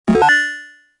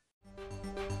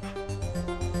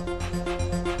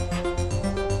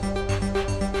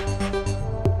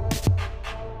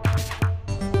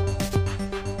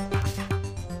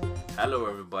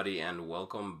everybody, and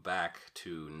welcome back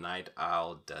to Night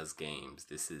Owl Does Games.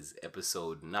 This is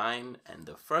episode 9 and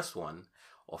the first one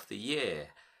of the year.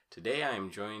 Today I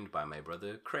am joined by my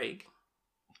brother Craig.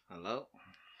 Hello.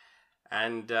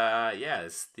 And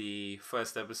it's the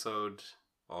first episode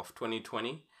of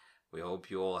 2020. We hope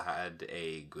you all had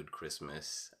a good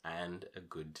Christmas and a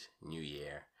good New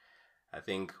Year. I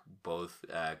think both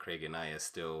Craig and I are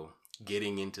still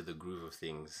getting into the groove of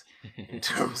things in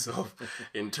terms of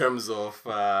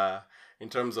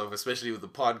especially with the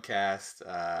podcast,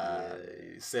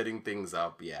 setting things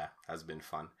up. Has been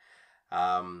fun.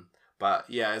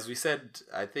 But as we said,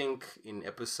 I think in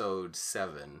episode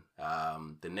 7,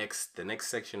 the next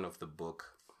section of the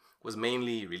book was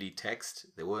mainly really text.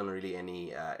 There weren't really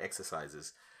any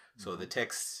exercises, so the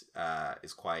text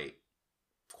is quite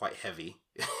heavy.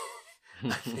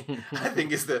 I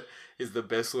think is the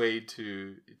best way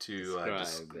to describe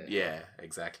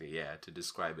it. To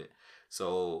describe it.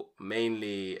 So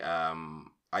mainly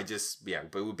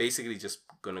but we're basically just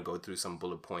gonna go through some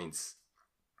bullet points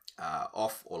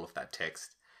off all of that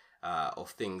text of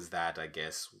things that I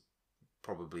guess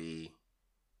probably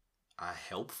are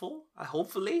helpful,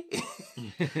 hopefully.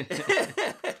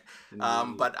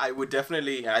 But I would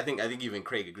definitely, I think even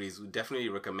Craig agrees, would definitely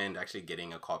recommend actually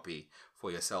getting a copy for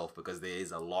yourself, because there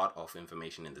is a lot of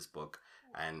information in this book,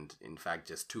 and in fact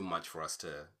just too much for us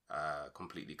to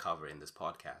completely cover in this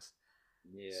podcast.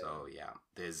 So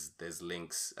there's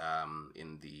links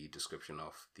in the description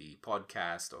of the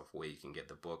podcast of where you can get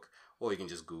the book, or you can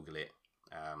just Google it.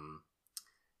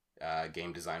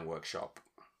 Game Design Workshop.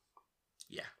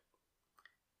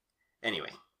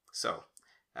 Anyway, so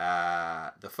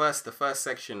the first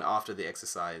section after the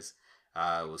exercise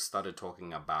was started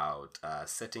talking about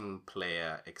setting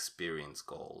player experience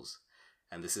goals,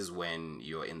 and this is when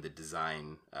you're in the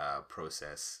design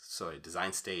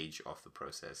design stage of the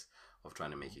process of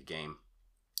trying to make a game.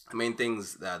 The main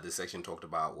things that this section talked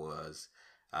about was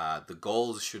the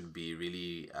goals should be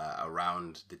really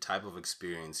around the type of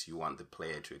experience you want the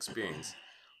player to experience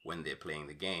when they're playing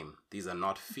the game. These are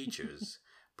not features,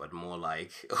 but more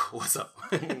like, what's up?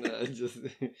 No, just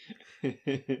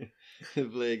the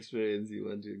play experience you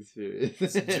want to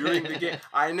experience during the game.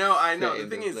 I know. The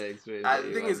thing is,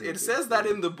 it says that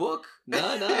in the book. No,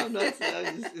 I'm not.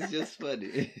 It's just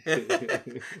funny.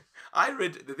 I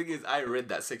read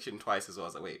that section twice as well. I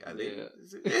was like, wait, are they?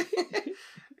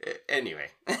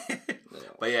 Anyway,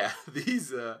 but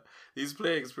these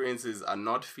player experiences are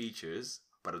not features,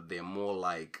 but they're more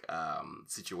like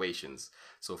situations.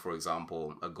 So, for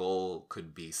example, a goal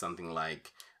could be something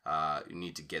like you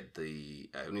need to get 2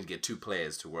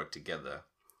 players to work together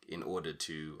in order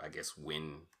to, I guess,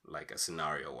 win like a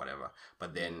scenario or whatever.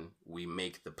 But then we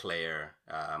make the player,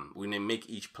 we make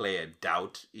each player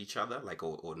doubt each other, like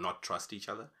or not trust each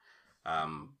other,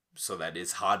 so that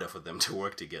it's harder for them to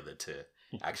work together to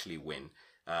actually win.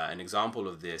 An example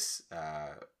of this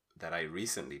that I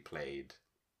recently played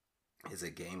is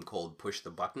a game called Push the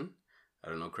Button. I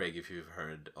don't know, Craig, if you've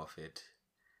heard of it.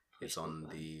 It's on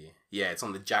the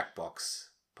Jackbox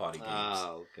party games.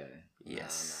 Ah, okay.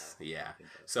 Yes. No. Yeah.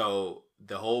 So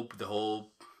the whole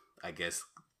I guess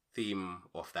theme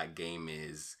of that game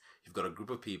is you've got a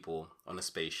group of people on a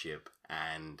spaceship,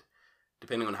 and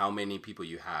depending on how many people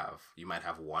you have, you might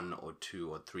have 1 or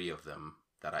 2 or 3 of them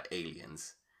that are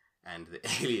aliens, and the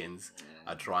aliens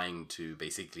are trying to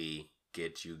basically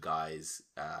get you guys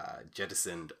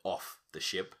jettisoned off the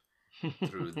ship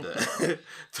through the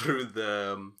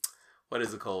what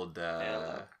is it called?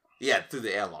 Through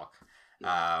the airlock.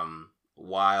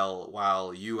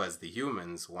 While you as the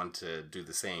humans want to do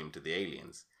the same to the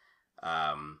aliens.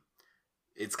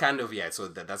 It's kind of so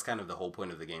that's kind of the whole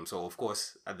point of the game. So of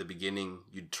course at the beginning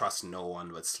you trust no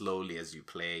one, but slowly as you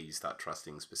play you start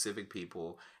trusting specific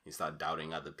people, you start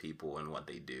doubting other people and what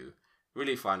they do.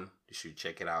 Really fun. You should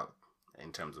check it out.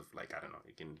 In terms of, like, I don't know,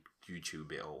 you can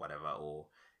YouTube it or whatever, or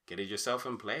get it yourself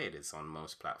and play it. It's on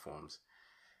most platforms.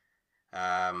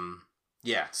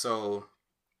 So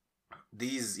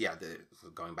these,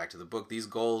 going back to the book, these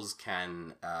goals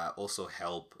can also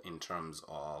help in terms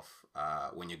of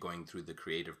when you're going through the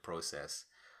creative process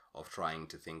of trying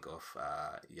to think of,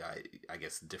 I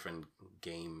guess, different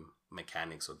game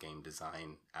mechanics or game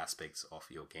design aspects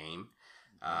of your game.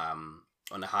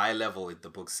 On a high level, the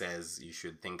book says you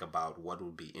should think about what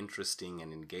will be interesting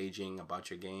and engaging about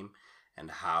your game,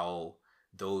 and how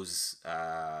those,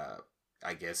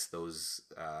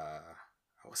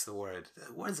 what's the word?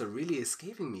 The words are really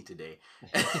escaping me today.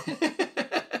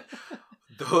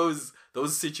 Those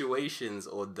situations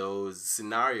or those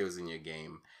scenarios in your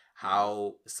game,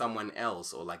 how someone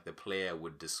else or like the player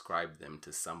would describe them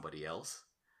to somebody else.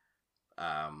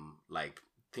 like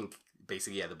think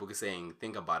basically, yeah, the book is saying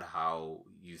think about how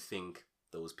you think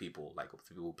those people, like the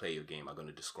people who play your game, are going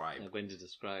to describe. I'm going to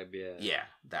describe, yeah. Yeah,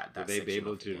 that Will they be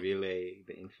able to relay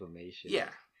the information? Yeah.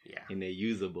 In a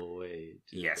usable way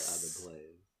to the Yes. other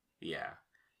players. Yeah,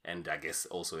 and I guess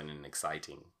also in an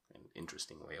exciting and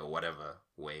interesting way, or whatever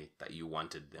way that you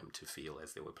wanted them to feel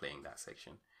as they were playing that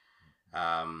section.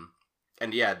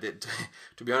 And yeah,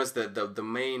 to be honest, the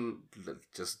main,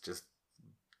 just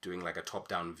doing like a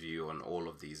top-down view on all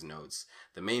of these notes,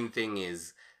 the main thing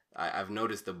is I've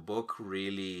noticed the book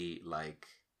really like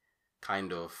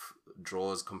kind of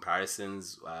draws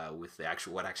comparisons with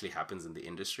what actually happens in the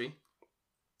industry,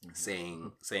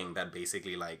 saying that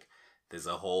basically like there's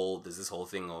this whole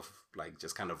thing of like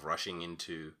just kind of rushing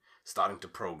into starting to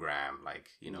program, like,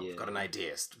 you know, you've got an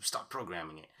idea, start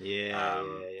programming it. Yeah,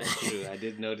 true. I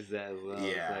did notice that as well. Yeah.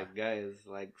 It's like, guys,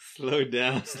 like, slow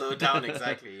down. Slow down,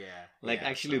 exactly, yeah. Like, yeah,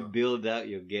 actually build out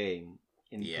your game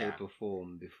in Yeah. paper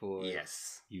form before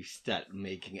Yes. you start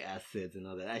making assets and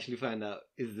all that. Actually find out,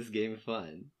 is this game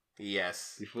fun?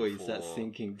 Yes. Before you start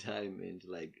sinking time into,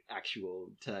 like,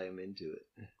 actual time into it.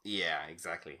 Yeah,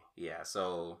 exactly. Yeah,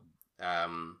 so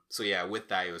yeah, with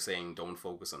that, you were saying don't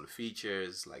focus on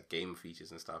features, like game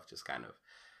features and stuff. Just kind of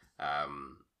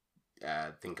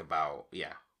think about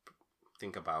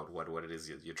what it is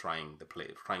you're trying to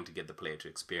get the player to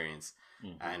experience.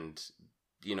 And,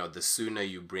 you know, the sooner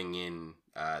you bring in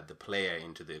the player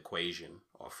into the equation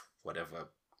of whatever,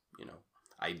 you know,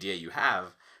 idea you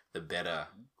have, the better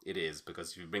it is,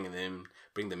 because if you bring them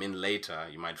in later,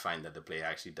 you might find that the player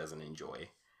actually doesn't enjoy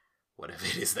whatever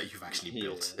it is that you've actually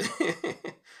built.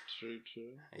 True.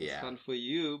 Yeah. It's fun for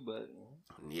you, but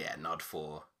yeah, not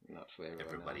for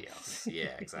everybody else.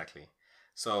 Yeah, exactly.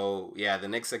 So yeah, the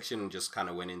next section just kind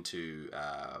of went into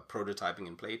prototyping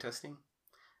and playtesting,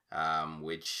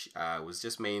 which was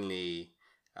just mainly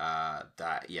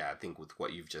that, yeah, I think with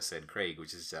what you've just said, Craig,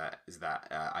 which is that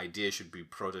ideas should be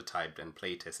prototyped and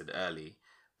playtested early,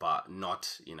 but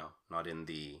not in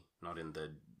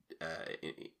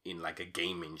like a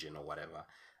game engine or whatever,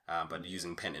 but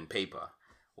using pen and paper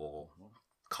or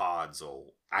cards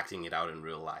or acting it out in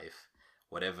real life,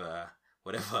 whatever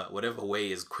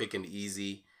way is quick and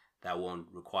easy, that won't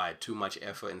require too much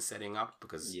effort in setting up,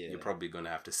 because you're probably going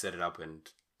to have to set it up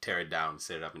and tear it down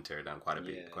quite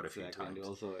a few times. And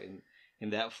also in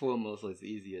that form, also it's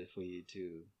easier for you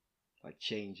to like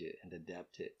change it and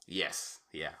adapt it. Yes,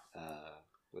 yeah.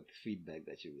 With the feedback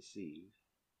that you receive.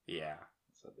 Yeah.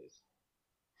 So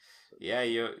yeah,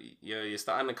 you're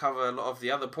starting to cover a lot of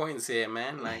the other points here,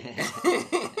 man. Like,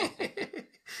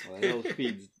 well, it all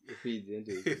feeds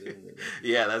into it, doesn't it?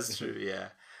 Yeah, that's true. Yeah.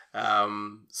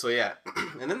 So yeah,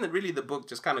 and then the book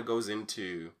just kind of goes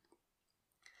into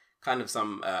kind of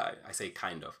some I say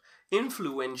kind of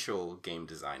influential game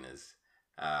designers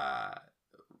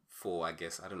for, I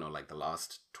guess, I don't know, like the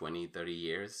last 20-30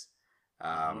 years.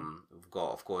 We've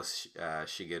got, of course,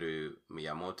 Shigeru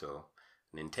Miyamoto,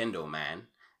 Nintendo man.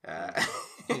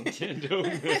 Nintendo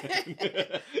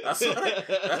man.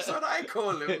 That's what I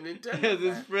call him, Nintendo As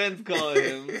his man. friends call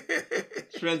him.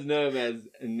 His friends know him as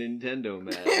Nintendo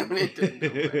man.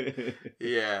 Nintendo man.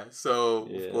 Yeah. So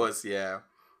of course, yeah.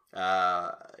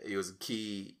 He was a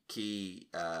key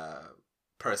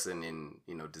person in,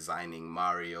 you know, designing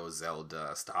Mario,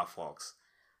 Zelda, Star Fox,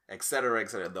 etc.,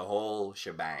 the whole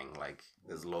shebang. Like,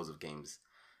 there's loads of games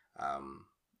that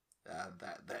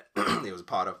it was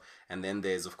part of. And then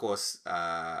there's, of course,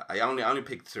 I only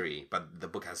picked 3, but the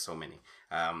book has so many.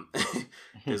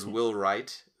 There's Will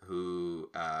Wright, who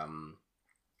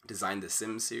designed the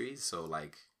Sim series. So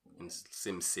like in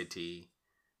Sim City,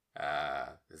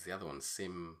 there's the other one,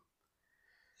 Simant,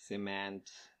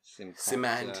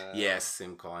 yes,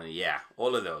 SimCon, yeah,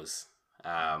 all of those.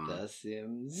 The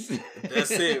Sims. The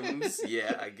Sims,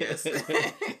 yeah, I guess.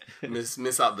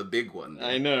 miss out the big one.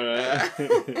 I know, right?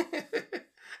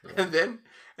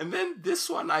 And then this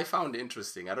one I found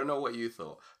interesting. I don't know what you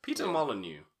thought. Peter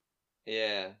Molyneux.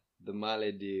 Yeah, the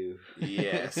Molyneux.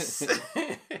 Yes.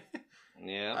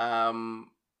 Yeah.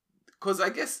 Because I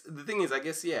guess the thing is,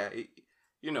 yeah,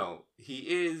 you know,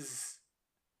 he is,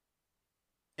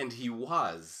 and he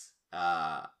was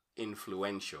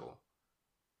influential.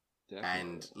 Definitely.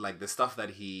 And like the stuff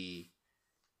that he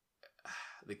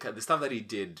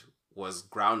did was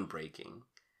groundbreaking.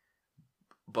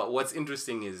 But what's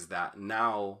interesting is that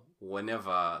now,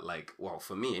 whenever, like, well,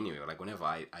 for me anyway, like whenever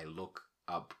I look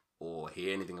up or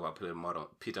hear anything about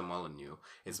Peter Molyneux,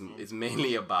 it's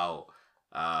mainly about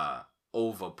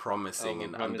over promising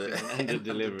and under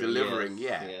delivering.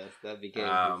 Yes, that became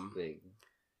his thing.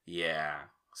 Yeah,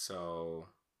 so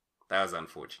that was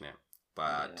unfortunate,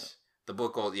 but the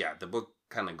book, the book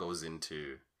kind of goes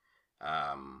into,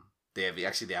 they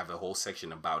have a whole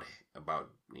section about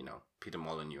Peter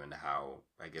Molyneux and how,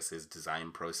 I guess, his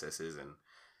design processes and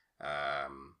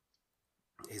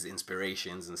his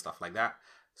inspirations and stuff like that.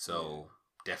 So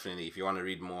definitely, if you want to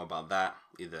read more about that,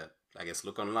 either, I guess,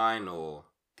 look online or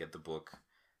get the book,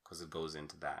 because it goes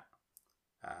into that,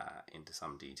 into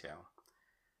some detail.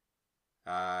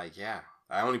 Yeah,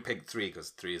 I only picked 3 because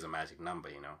 3 is a magic number,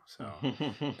 so.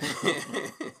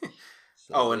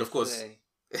 Oh, and of course,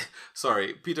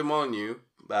 sorry, Peter Molyneux,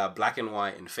 Black and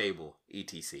White and Fable,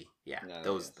 etc. Yeah,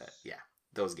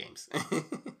 those games.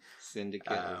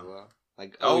 Syndicate as well.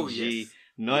 Like OG,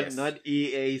 not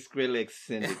EA Skrillex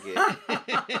Syndicate.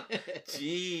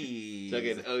 Gee,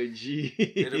 talking OG.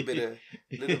 a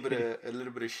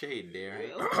little bit of shade there.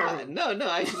 Right? No,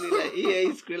 actually, like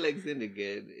EA Skrillex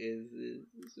Syndicate is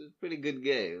a pretty good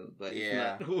game, but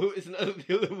it's not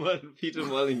Peter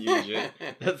Molyneux.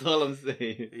 That's all I'm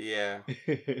saying. Yeah.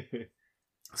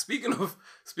 Speaking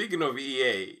of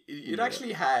EA, it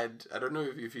actually had, I don't know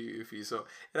if you saw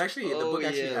it, actually the book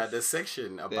actually had a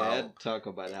section about, they had talk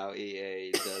about how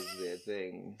EA does their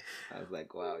thing. I was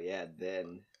like, wow,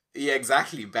 then. Yeah,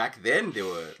 exactly. Back then they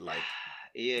were like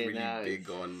EA really big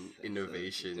on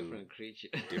innovation, different creature,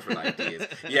 different ideas.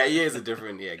 Yeah, EA is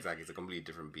exactly. It's a completely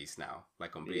different beast now.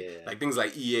 Like like things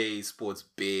like EA Sports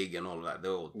Big and all of that. They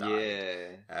all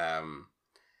died.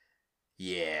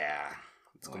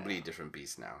 It's a completely different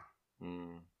beast now.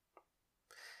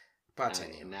 But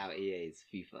and now EA is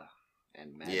FIFA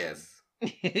and Madden. Yes.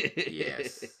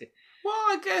 Well,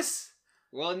 I guess.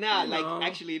 Well, now,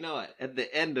 actually, you know what? At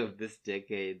the end of this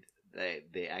decade,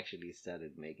 they actually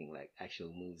started making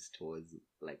actual moves towards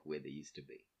where they used to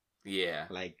be. Yeah.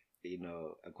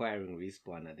 Acquiring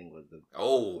Respawn, I think, was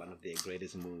one of their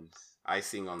greatest moves.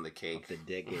 Icing on the cake of the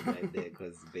decade right there,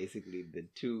 because basically the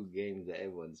 2 games that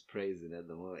everyone's praising at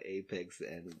the moment, Apex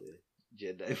and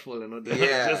Jedi Fallen Order,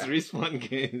 just Respawn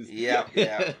games. Yeah.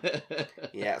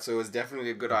 So it was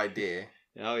definitely a good idea.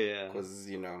 Oh yeah, because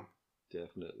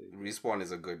definitely Respawn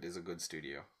is a good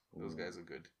studio. Those guys are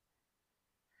good.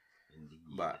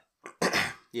 Indeed. But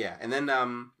yeah, and then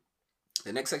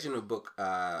the next section of the book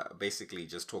basically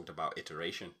just talked about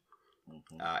iteration.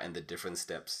 And the different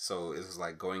steps. So it was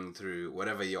like going through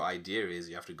whatever your idea is,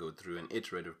 you have to go through an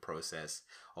iterative process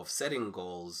of setting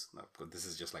goals. This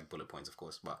is just like bullet points, of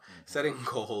course, but setting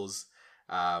goals,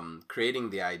 creating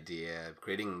the idea,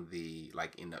 creating the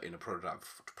in a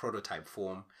prototype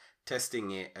form,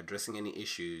 testing it, addressing any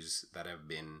issues that have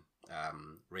been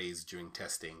raised during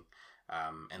testing,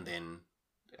 and then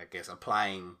I guess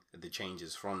applying the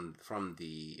changes from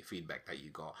the feedback that you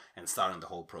got and starting the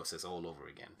whole process all over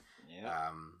again.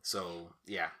 So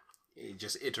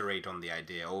just iterate on the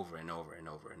idea over and over and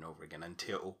over and over again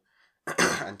until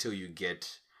until you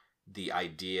get the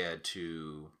idea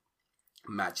to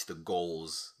match the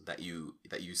goals that you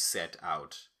set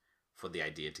out for the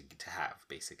idea to have,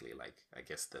 basically, I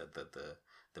guess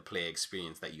the player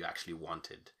experience that you actually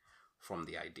wanted from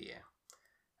the idea.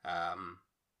 And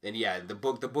the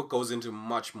book goes into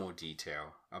much more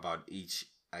detail about each,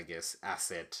 I guess,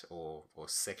 asset or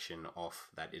section of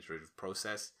that iterative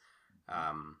process.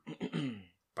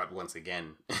 But once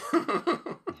again,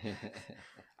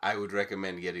 I would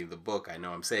recommend getting the book. I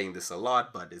know I'm saying this a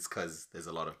lot, but it's because there's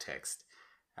a lot of text.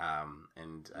 I'm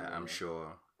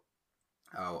sure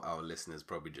our listeners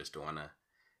probably just don't want to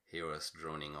hear us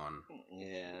droning on.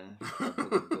 Yeah.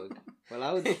 Book. Well,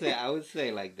 I would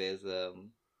say there's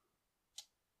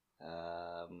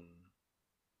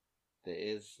there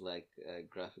is a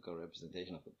graphical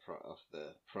representation of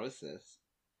the process.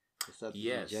 It starts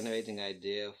with generating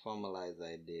idea, formalize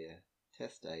idea,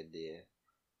 test idea,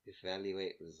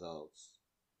 evaluate results.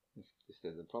 If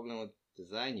there's a problem with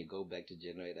design, you go back to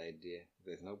generate idea. If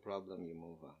there's no problem, you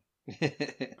move on.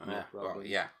 No problem. Well,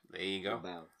 yeah, there you go.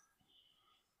 Bounce.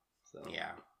 So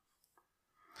yeah.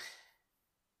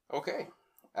 Okay.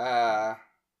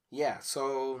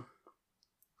 So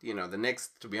the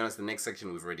next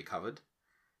section we've already covered.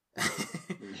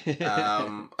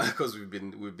 Because we've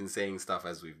been saying stuff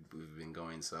as we've been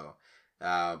going. So,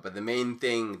 but the main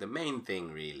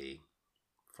thing really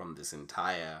from this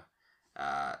entire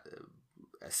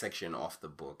section of the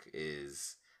book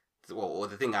is, or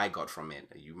the thing I got from it,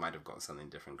 you might have got something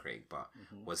different, Craig, but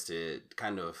was to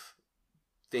kind of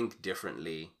think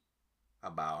differently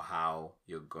about how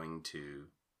you're going to,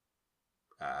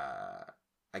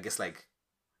 I guess,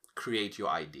 create your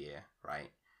idea,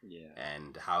 right? Yeah.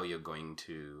 And how you're going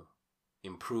to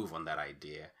improve on that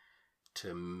idea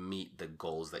to meet the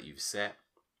goals that you've set.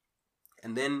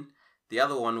 And then the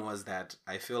other one was that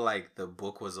I feel like the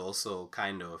book was also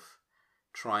kind of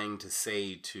trying to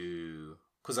say to,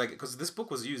 because this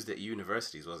book was used at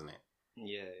universities, wasn't it?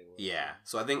 Yeah, it was. Yeah.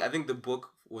 So I think the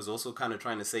book was also kind of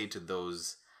trying to say to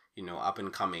those, up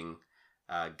and coming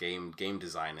game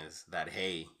designers that,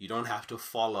 hey, you don't have to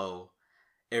follow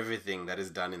everything that is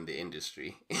done in the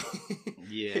industry.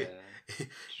 Yeah.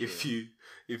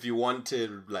 if you want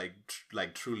to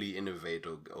like truly innovate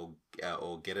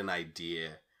or get an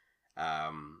idea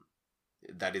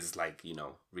that is like,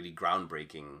 really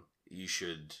groundbreaking, you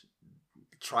should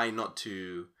try not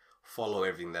to follow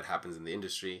everything that happens in the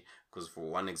industry. Because for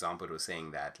one example, it was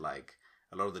saying that like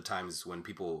a lot of the times when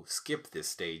people skip this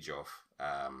stage of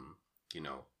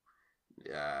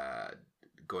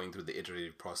going through the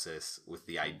iterative process with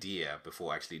the idea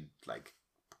before actually like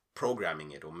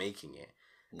programming it or making it,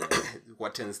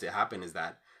 what tends to happen is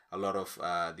that a lot of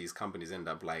these companies end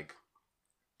up like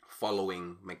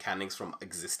following mechanics from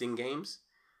existing games.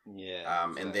 Yeah.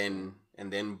 Exactly.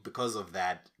 And then because of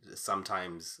that,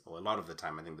 sometimes, or a lot of the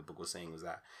time, I think the book was saying was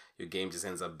that your game just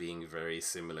ends up being very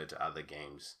similar to other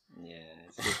games. Yeah,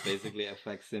 it's just basically a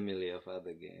facsimile of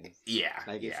other games. Yeah.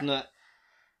 Like it's not,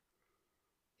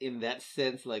 in that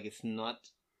sense, like it's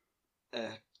not a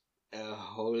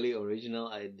wholly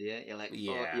original idea. You're like,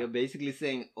 you're basically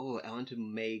saying, I want to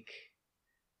make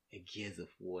a Gears of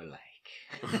War like.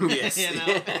 Yes.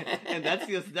 And that's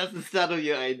the start of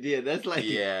your idea. That's like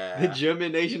the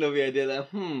germination of your idea. Like,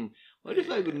 what if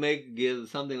I could make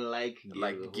something like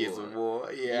Gears of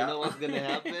War? Yeah. You know what's gonna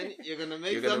happen? You're gonna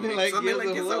make something like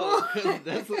Gears of War.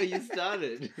 That's where you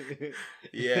started.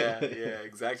 Yeah,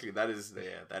 exactly. That is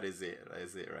it. That is it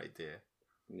right there.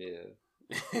 Yeah.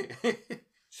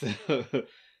 So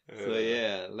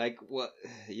yeah, like what?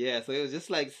 Yeah. So it was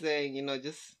just like saying,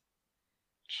 just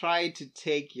try to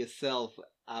take yourself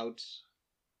out.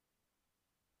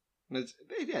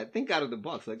 Think out of the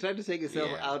box. Like try to take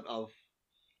yourself out of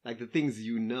like the things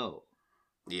you know.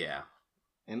 Yeah.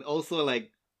 And also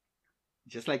like,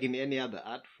 just like in any other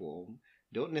art form,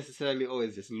 don't necessarily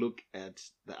always just look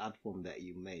at the art form that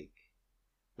you make.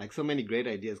 Like so many great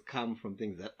ideas come from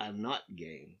things that are not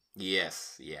games.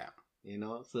 Yes. Yeah.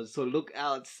 So look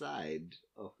outside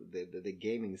of the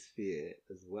gaming sphere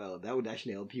as well. That would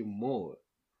actually help you more.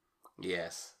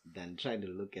 Yes. Than trying to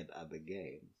look at other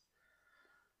games.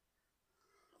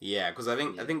 Yeah, because I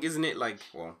think isn't it like,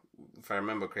 well, if I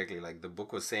remember correctly, like the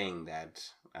book was saying that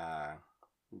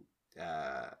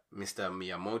Mr.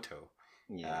 Miyamoto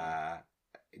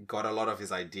got a lot of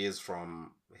his ideas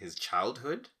from his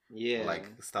childhood. Yeah. Like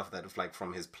stuff that like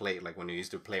from his play, like when he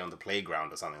used to play on the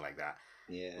playground or something like that.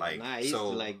 Yeah. Like I used to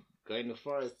like go in the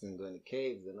forest and go in the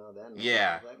caves and all that. And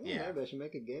yeah. I was like, maybe I should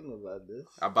make a game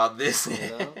about this.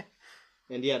 And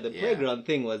the playground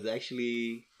thing was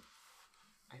actually,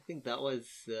 I think that was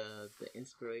the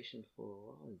inspiration for,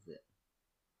 what was it?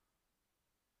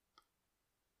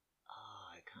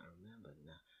 I can't remember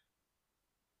now.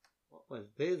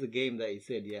 There's a game that he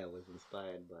said, was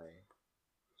inspired by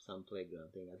some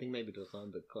playground thing. I think maybe it was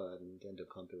on the Nintendo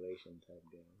compilation type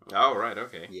game. Oh, right,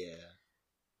 okay. Yeah.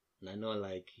 And I know,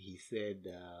 like, he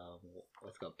said,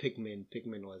 what's called Pikmin.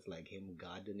 Pikmin was like him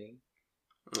gardening.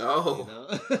 Oh.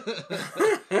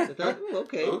 I thought,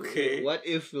 okay. What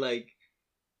if, like,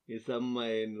 some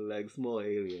like small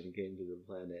alien came to the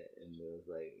planet and it was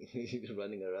like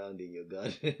running around in your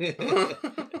garden?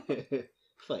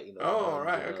 Fighting.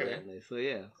 Right, okay.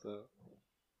 So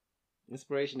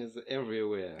inspiration is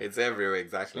everywhere. It's everywhere,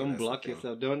 exactly. Don't block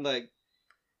yourself. Don't like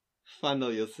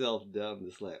funnel yourself down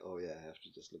this like, I have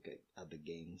to just look at other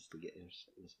games to get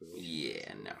inspiration.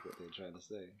 Yeah, no. That's what they're trying to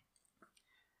say.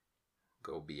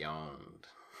 Go beyond.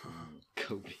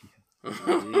 Go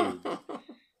beyond.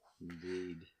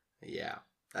 Indeed. Yeah.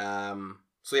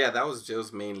 So yeah, that was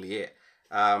just mainly it.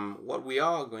 What we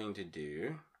are going to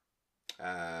do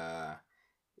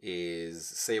is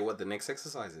say what the next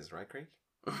exercise is, right, Craig?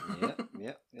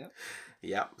 Yeah.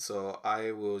 Yeah. So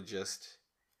I will just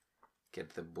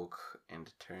get the book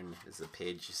and turn the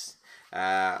pages.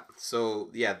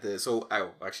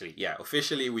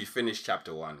 Officially we finished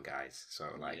chapter 1, guys. So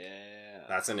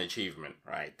that's an achievement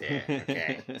right there.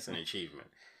 Okay, it's an achievement.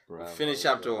 We finished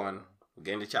chapter 1. We're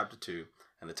getting to chapter 2,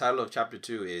 and the title of chapter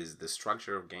 2 is The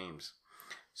Structure of Games.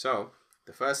 So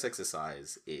the first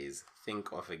exercise is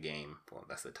think of a game. Well,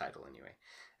 that's the title anyway.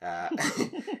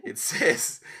 It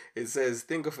says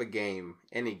think of a game,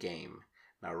 any game.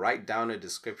 Now write down a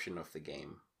description of the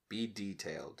game. Be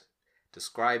detailed.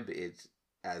 Describe it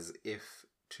as if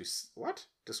to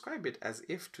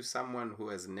someone who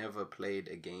has never played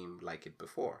a game like it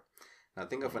before. Now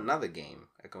think of another game,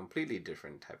 a completely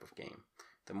different type of game.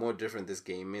 The more different this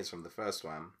game is from the first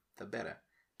one, the better.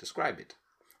 Describe it.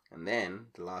 And then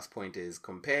the last point is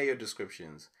compare your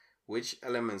descriptions. Which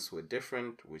elements were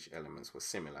different? Which elements were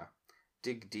similar?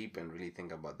 Dig deep and really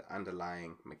think about the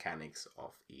underlying mechanics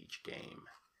of each game.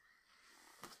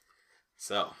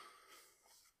 So,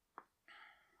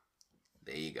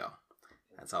 there you go.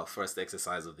 That's our first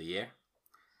exercise of the year.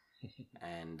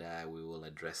 And we will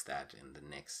address that in the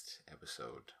next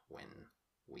episode when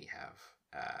we have,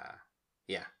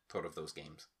 thought of those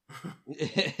games.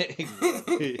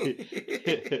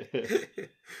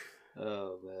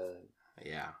 Oh, man.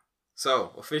 Yeah.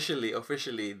 So, officially,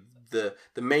 the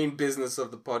main business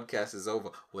of the podcast is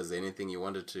over. Was there anything you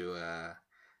wanted to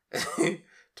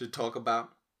to talk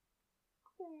about?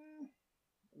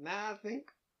 Nah, I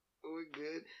think we're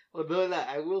good. Although,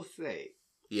 I will say,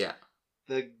 yeah,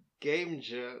 the game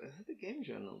journal. Is it the game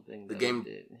journal thing? The game.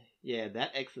 Did? Yeah,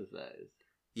 that exercise.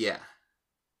 Yeah.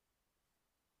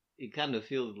 It kind of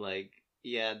feels like,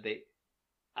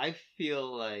 I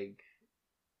feel like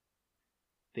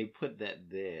they put that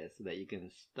there so that you can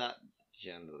start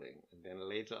journaling, and then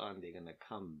later on they're gonna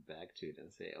come back to it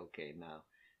and say, okay, now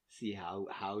see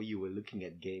how you were looking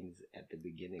at games at the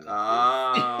beginning.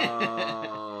 Oh,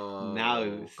 now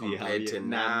see how you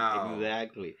now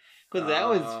exactly. Because I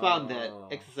always found that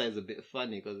exercise a bit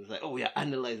funny because it's like, oh yeah,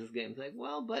 analyze this game. It's like,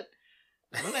 well, but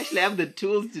I don't actually have the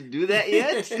tools to do that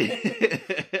yet.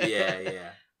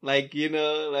 yeah. Like,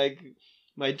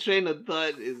 my train of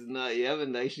thought is not, you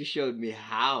haven't actually showed me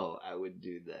how I would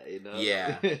do that,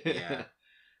 Yeah.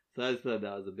 So I thought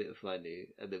that was a bit funny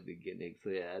at the beginning.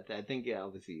 So yeah, I think,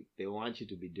 obviously they want you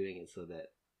to be doing it so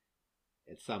that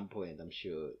at some point, I'm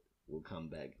sure we'll come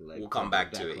back. We'll come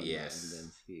back to it, yes. And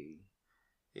then see.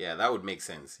 Yeah, that would make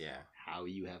sense, yeah. How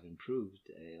you have improved,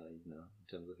 in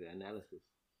terms of your analysis.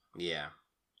 Yeah.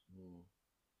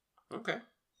 Okay.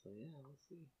 So yeah, we'll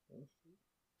see.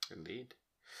 Indeed.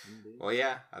 Well,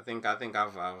 yeah, I think I've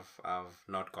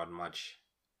not got much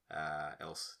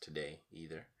else today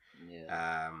either.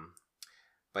 Yeah.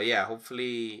 But yeah,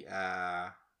 hopefully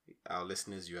our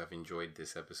listeners, you have enjoyed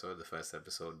this episode, the first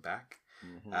episode back.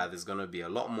 Mm-hmm. There's gonna be a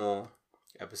lot more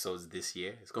episodes this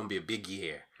year. It's gonna be a big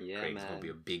year. Yeah, Craig. man. It's gonna be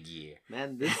a big year.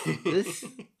 Man, this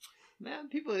man,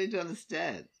 people need to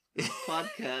understand. This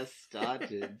podcast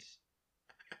started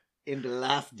in the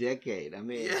last decade. I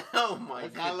mean, oh my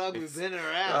that's how long we've been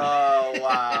around. Oh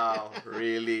wow,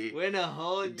 really? We're in a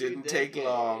whole It didn't take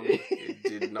long. It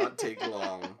did not take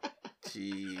long.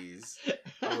 Jeez.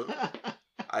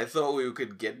 I thought we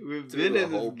could get We've through been the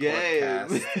in whole this game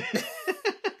podcast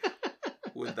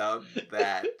without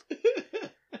that.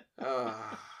 Oh.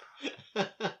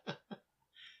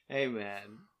 Hey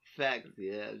man, facts.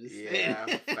 Yeah, just yeah,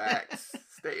 facts.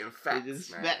 Stating facts,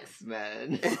 just man. Facts,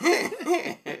 man.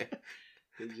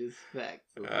 It's just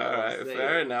facts. All right,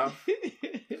 fair enough.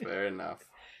 Fair enough.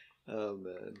 Oh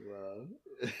man, wow.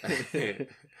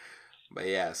 But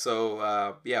yeah, so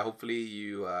hopefully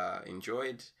you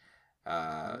enjoyed.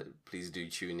 Please do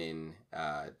tune in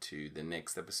to the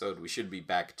next episode. We should be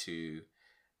back to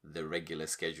the regular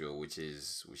schedule, we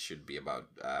should be about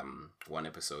one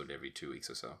episode every 2 weeks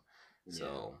or so. Yeah.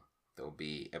 So there'll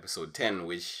be episode 10,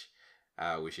 which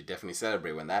we should definitely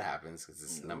celebrate when that happens because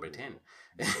it's number 10.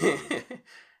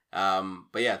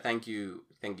 But yeah, thank you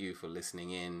for listening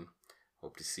in.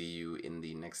 Hope to see you in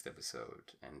the next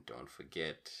episode, and don't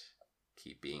forget,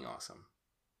 keep being awesome.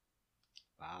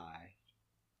 Bye.